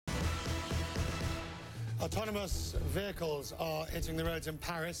Autonomous vehicles are hitting the roads in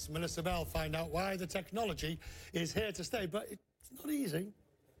Paris. Melissa Bell find out why the technology is here to stay, but it's not easy.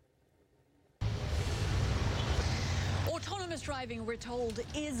 Autonomous driving, we're told,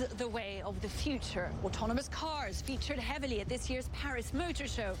 is the way of the future. Autonomous cars featured heavily at this year's Paris Motor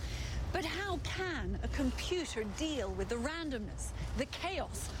Show. But how can a computer deal with the randomness, the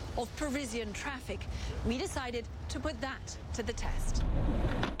chaos of Parisian traffic? We decided to put that to the test.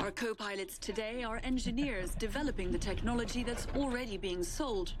 Our co-pilots today are engineers developing the technology that's already being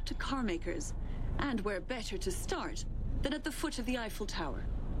sold to car makers. And where better to start than at the foot of the Eiffel Tower.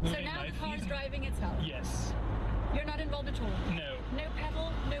 So now the car's driving itself? Yes. You're not involved at all? No. No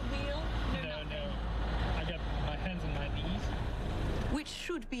pedal, no wheel, no nothing? No. I got my hands on my knees. Which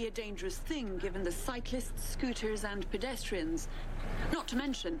should be a dangerous thing given the cyclists, scooters and pedestrians. Not to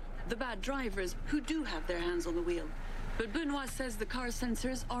mention the bad drivers who do have their hands on the wheel. But Benoit says the car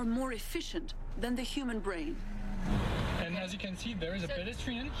sensors are more efficient than the human brain. And as you can see, there is a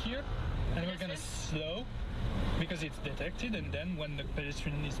pedestrian here, and we're going to slow because it's detected, and then when the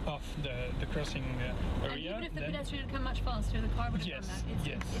pedestrian is off the crossing area... And even if the pedestrian had come much faster, the car would have done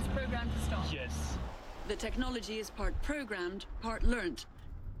that? It's programmed to stop? Yes. The technology is part programmed, part learnt.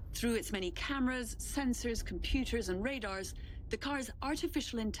 Through its many cameras, sensors, computers and radars, the car's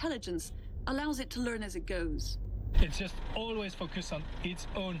artificial intelligence allows it to learn as it goes. It's just always focused on its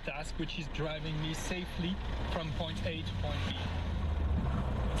own task, which is driving me safely from point A to point B.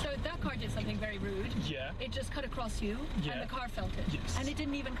 So that car did something very rude. Yeah. It just cut across you, Yeah. and the car felt it. Yes. And it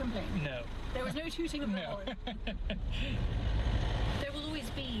didn't even complain. No. There was no tooting of the No. horn. There will always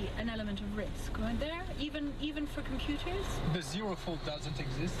be an element of risk, won't there? Even for computers? The zero fault doesn't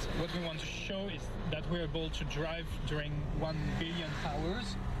exist. What we want to show is that we're able to drive during 1 billion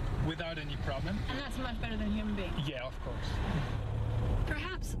hours without any problem. And that's much better than human beings. Yeah, of course.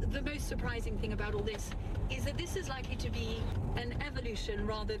 Perhaps the most surprising thing about all this is that this is likely to be an evolution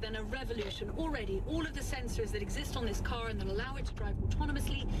rather than a revolution. Already, all of the sensors that exist on this car and that allow it to drive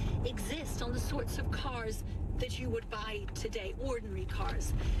autonomously exist on the sorts of cars that you would buy today, ordinary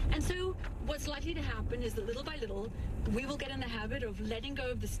cars. And so what's likely to happen is that little by little, we will get in the habit of letting go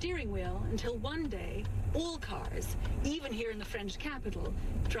of the steering wheel until one day, all cars, even here in the French capital,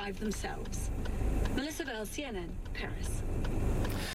 drive themselves. Melissa Bell, CNN, Paris.